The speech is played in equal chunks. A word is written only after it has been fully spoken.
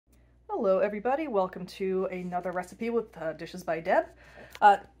Hello everybody, welcome to another recipe with Dishes by Deb.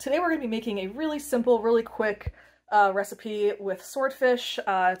 Today we're going to be making a really simple, really quick recipe with swordfish.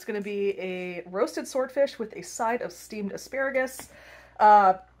 It's going to be a roasted swordfish with a side of steamed asparagus.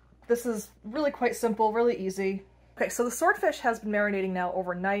 This is really quite simple, really easy. Okay, so the swordfish has been marinating now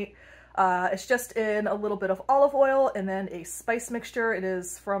overnight. It's just in a little bit of olive oil and then a spice mixture. It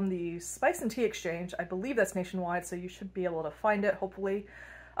is from the Spice and Tea Exchange. I believe that's nationwide, so you should be able to find it, hopefully.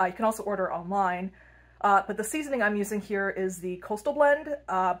 You can also order online, but the seasoning I'm using here is the Coastal Blend.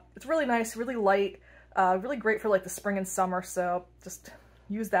 It's really nice, really light, really great for like the spring and summer, so just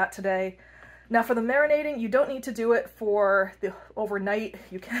use that today. Now for the marinating, you don't need to do it for the overnight.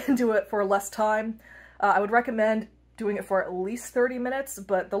 You can do it for less time. I would recommend doing it for at least 30 minutes,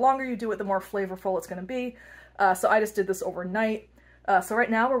 but the longer you do it, the more flavorful it's going to be. So I just did this overnight. So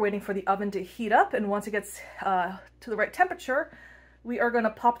right now we're waiting for the oven to heat up, and once it gets to the right temperature, we are going to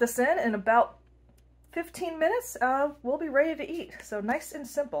pop this in about 15 minutes. We'll be ready to eat. So nice and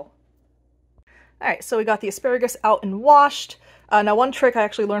simple. All right, so we got the asparagus out and washed. Now one trick I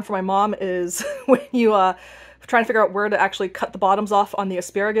actually learned from my mom is when you try to figure out where to actually cut the bottoms off on the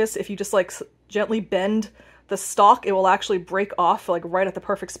asparagus, if you just like gently bend the stalk, it will actually break off like right at the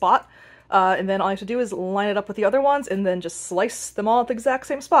perfect spot. And then all you have to do is line it up with the other ones and then just slice them all at the exact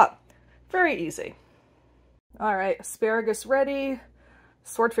same spot. Very easy. All right, asparagus ready.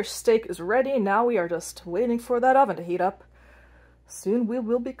 Swordfish steak is ready. Now we are just waiting for that oven to heat up. Soon we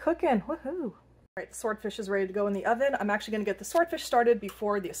will be cooking. Woohoo! All right, the swordfish is ready to go in the oven. I'm actually going to get the swordfish started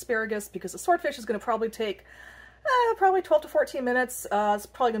before the asparagus because the swordfish is going to probably take probably 12 to 14 minutes. It's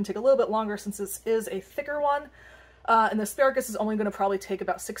probably going to take a little bit longer since this is a thicker one. And the asparagus is only going to probably take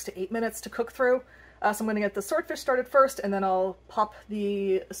about 6 to 8 minutes to cook through. So I'm going to get the swordfish started first, and then I'll pop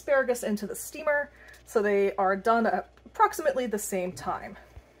the asparagus into the steamer so they are done at approximately the same time.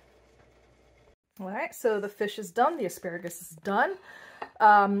 Alright, so the fish is done, the asparagus is done.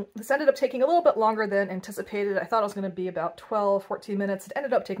 This ended up taking a little bit longer than anticipated. I thought it was going to be about 12, 14 minutes. It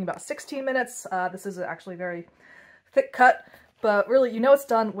ended up taking about 16 minutes. This is actually very thick cut, but really you know it's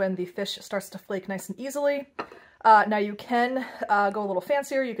done when the fish starts to flake nice and easily. Now you can go a little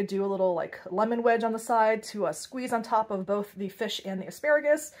fancier. You could do a little like lemon wedge on the side to squeeze on top of both the fish and the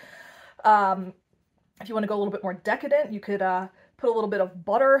asparagus. If you want to go a little bit more decadent, you could put a little bit of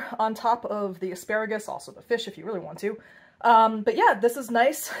butter on top of the asparagus, also the fish if you really want to. But yeah, this is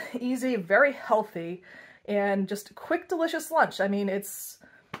nice, easy, very healthy, and just a quick, delicious lunch. I mean, it's,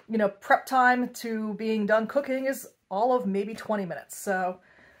 you know, prep time to being done cooking is all of maybe 20 minutes. So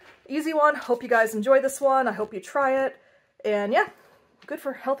easy one. Hope you guys enjoy this one. I hope you try it. And yeah, good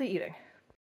for healthy eating.